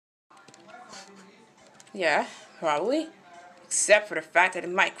Yeah, probably. Except for the fact that it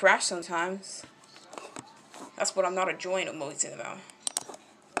might crash sometimes. That's what I'm not enjoying mobizen about.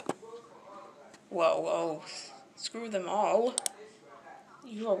 Whoa, whoa. Screw them all.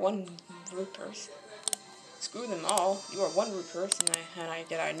 You are one rude person. Screw them all. You are one rude person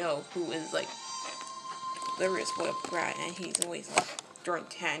that I know who is like literally a spoiled brat, and he's always like throwing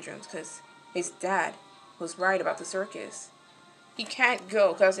tantrums because his dad was right about the circus. He can't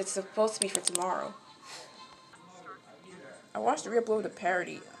go because it's supposed to be for tomorrow. I watched the re-upload of the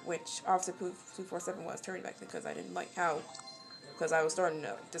parody, which Officer 247 was turning back because I didn't like how, because I was starting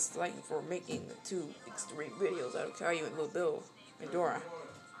to dislike him for making the two extreme videos out of Caillou and Little Bill and Dora,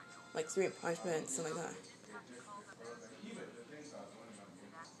 like Extreme Punishment and something like that.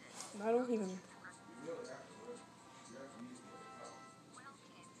 I don't even.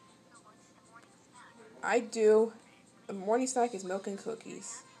 I do. The morning snack is milk and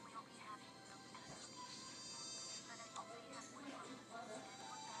cookies.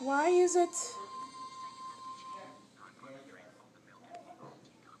 Why is it?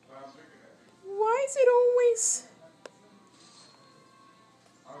 Why is it always?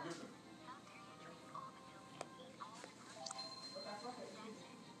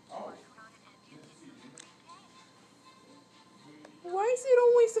 Why is it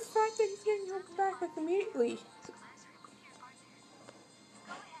always the fact that he's getting help back like immediately?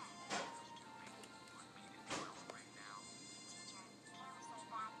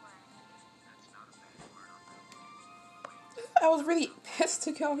 I was really pissed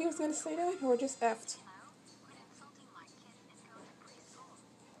to go. He was gonna say that, or just effed.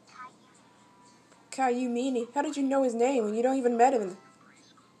 Caillou meanie. How did you know his name when you don't even met him?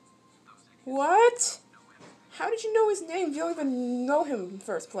 What? How did you know his name if you don't even know him in the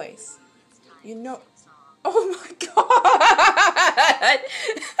first place? You know. Oh my god!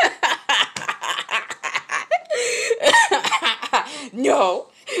 No.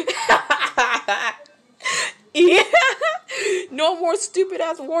 Yeah. No more stupid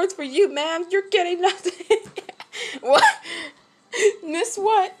ass words for you, ma'am. You're getting nothing. What? Miss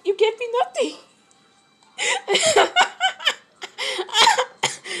what? You gave me nothing.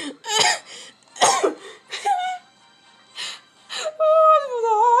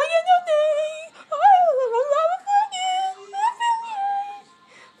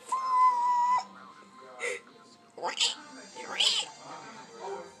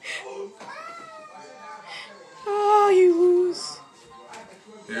 Oh, you lose.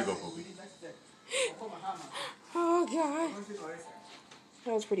 There you go, Poopy. Oh, God.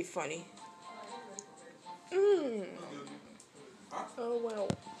 That was pretty funny. Oh, well.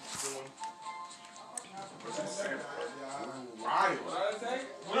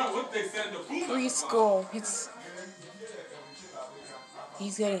 Preschool.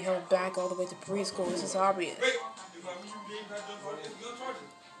 He's getting held back all the way to preschool. This is obvious.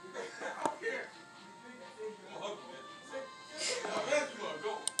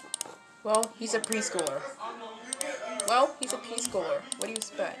 Well, he's a preschooler. Well, he's a preschooler. What do you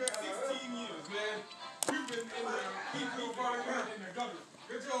expect?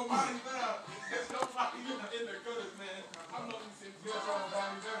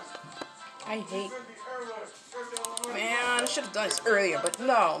 I hate. Man, I should have done this earlier, but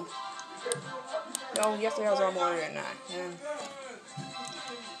no. No, yesterday I was on more than that. Man.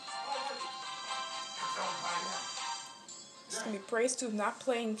 It's gonna be praised to not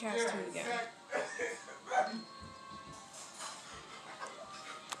playing Cast 2 again.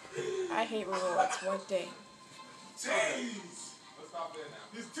 I hate rewards. One thing. Jeez!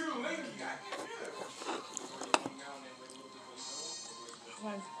 It's too linky.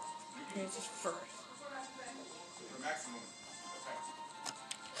 One. Here's his first.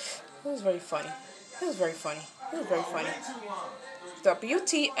 It was very funny. It was very funny. It was very funny.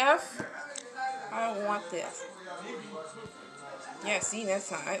 WTF? I don't want this. Yeah, see, next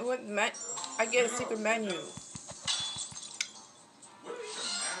time. I get a secret menu.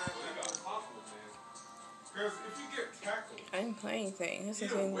 I didn't play anything. This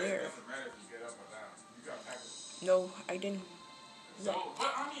is in weird. No, I didn't. No.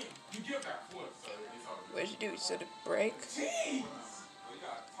 What did you do? So the break?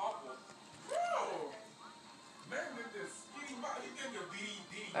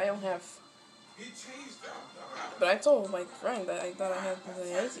 I don't have. But I told my friend that I thought I had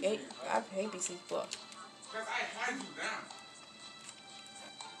the I have ABC Plus.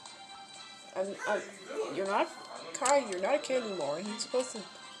 You're not Kai. You're not a kid anymore. You're supposed to.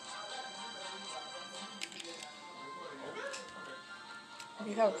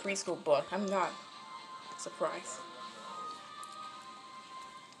 You have a preschool book. I'm not surprised.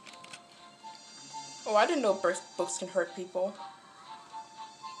 Oh, I didn't know books can hurt people.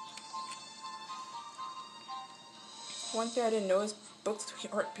 One thing I didn't know is books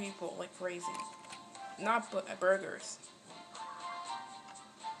can hurt people like crazy. Not burgers.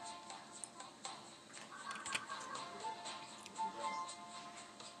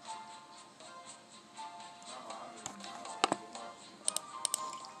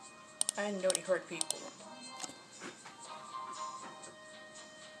 I didn't know they hurt people.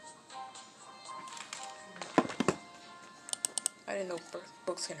 I didn't know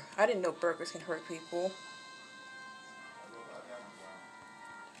I didn't know burgers can hurt people.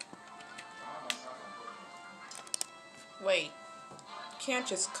 Wait, you can't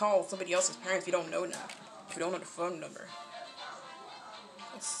just call somebody else's parents if you don't know them. If you don't know the phone number.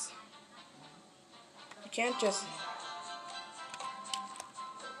 It's, you can't just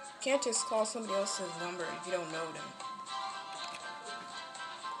call somebody else's number if you don't know them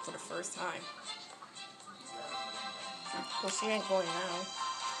for the first time. Well, she ain't going now.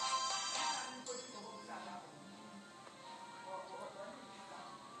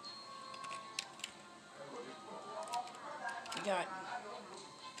 You got.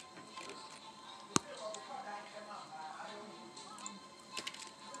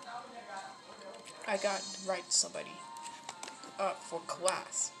 I got to write somebody up for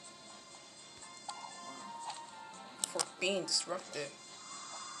class for being disruptive.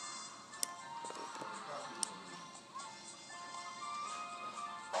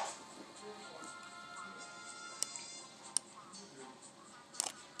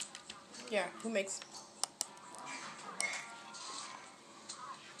 Yeah, who makes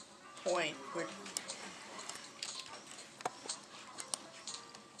point?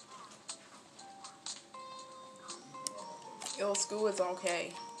 Yo, school is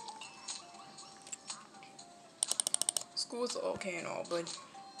okay. School is okay and all, but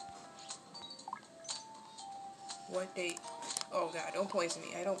what they... Oh God, don't poison me.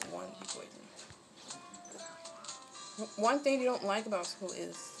 I don't want to be poisoned. One thing they don't like about school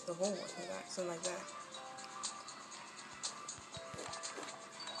is the homework and that, something like that.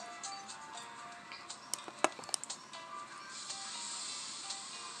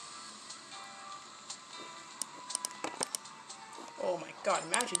 Oh my God,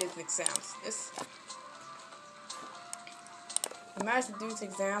 imagine these exams. Imagine these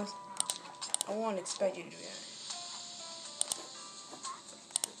exams. I won't expect you to do that.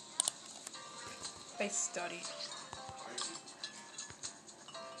 They studied.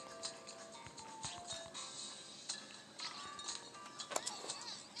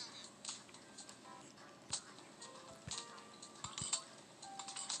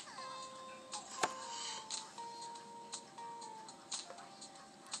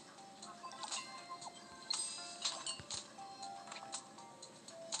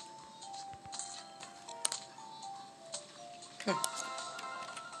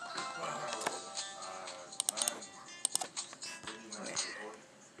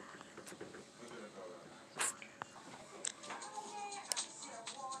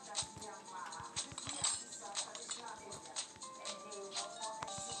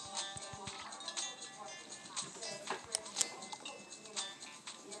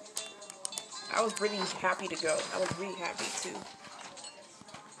 I was really happy to go. I was really happy too.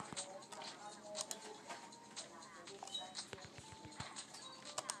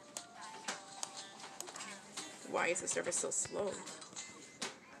 Why is the service so slow?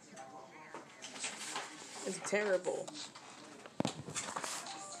 It's terrible.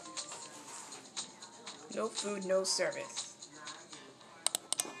 No food, no service.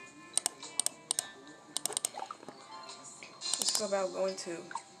 This is about going to...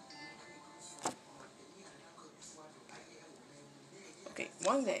 Okay,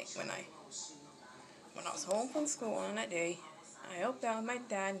 one day when I was home from school on that day, I helped out my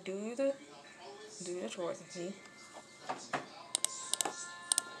dad do the chores and see.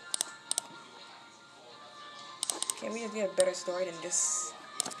 Can we just get a better story than just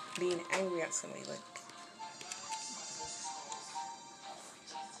being angry at somebody? Like,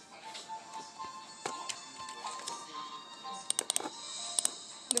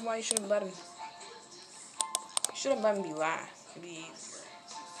 then why you shouldn't let him? You shouldn't let him be last. It'd be easier.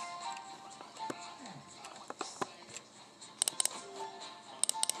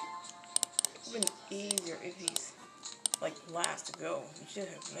 It'd been easier if he's like last to go. You should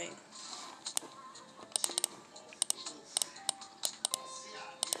have made.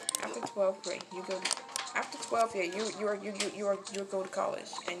 After 12th grade, you go. After 12th, yeah, you go to college,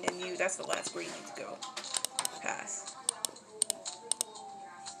 and then that's the last grade you need to go pass.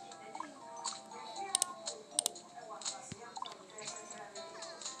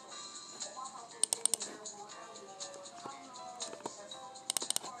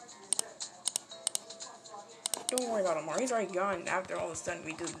 worry about him more. He's already gone. After all is done,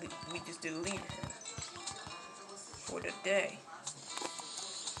 we just delete him for the day.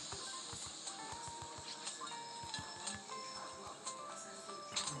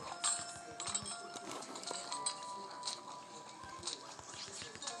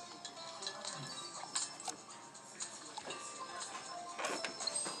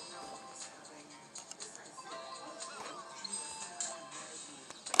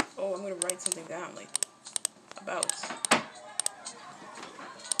 Oh, I'm gonna write something down, like about.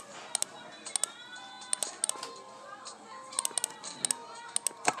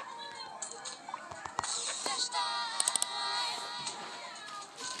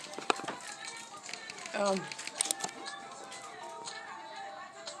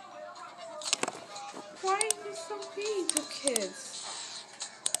 Why are you so mean to kids?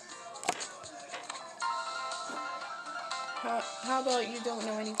 How about you don't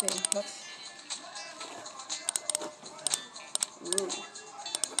know anything? That's rude.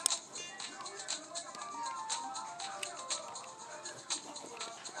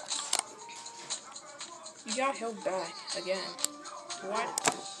 You got held back again.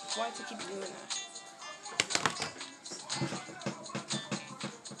 Why to keep doing that?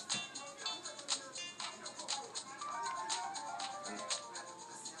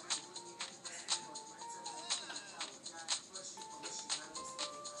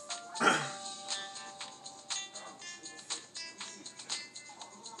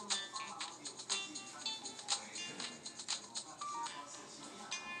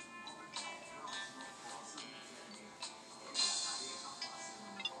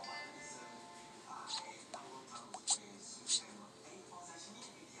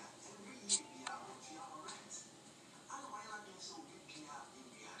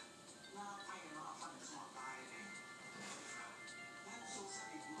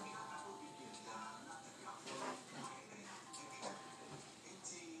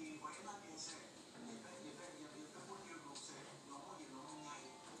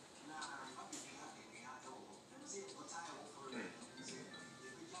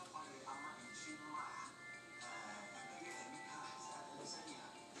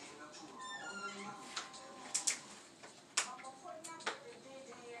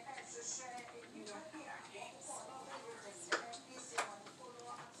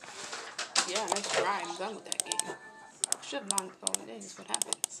 Yeah, nice try. I'm done with that game. Should have knocked all it is. What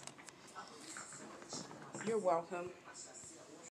happens? You're welcome.